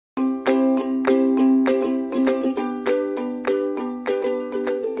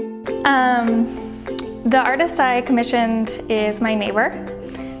The artist I commissioned is my neighbor,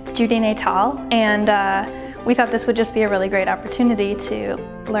 Judy Natal, and we thought this would just be a really great opportunity to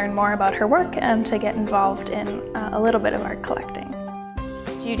learn more about her work and to get involved in a little bit of art collecting.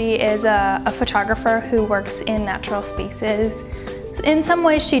 Judy is a photographer who works in natural spaces. In some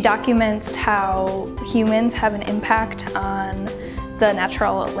ways she documents how humans have an impact on the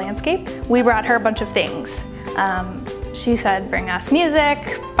natural landscape. We brought her a bunch of things. She said, bring us music,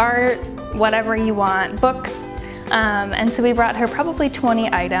 art, whatever you want, books. And so we brought her probably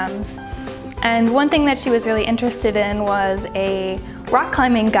 20 items. And one thing that she was really interested in was a rock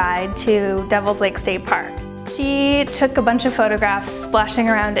climbing guide to Devil's Lake State Park. She took a bunch of photographs splashing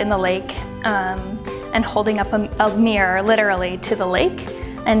around in the lake and holding up a mirror literally to the lake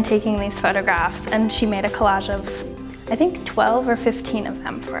and taking these photographs, and she made a collage of I think 12 or 15 of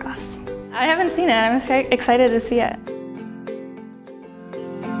them for us. I haven't seen it, I'm excited to see it.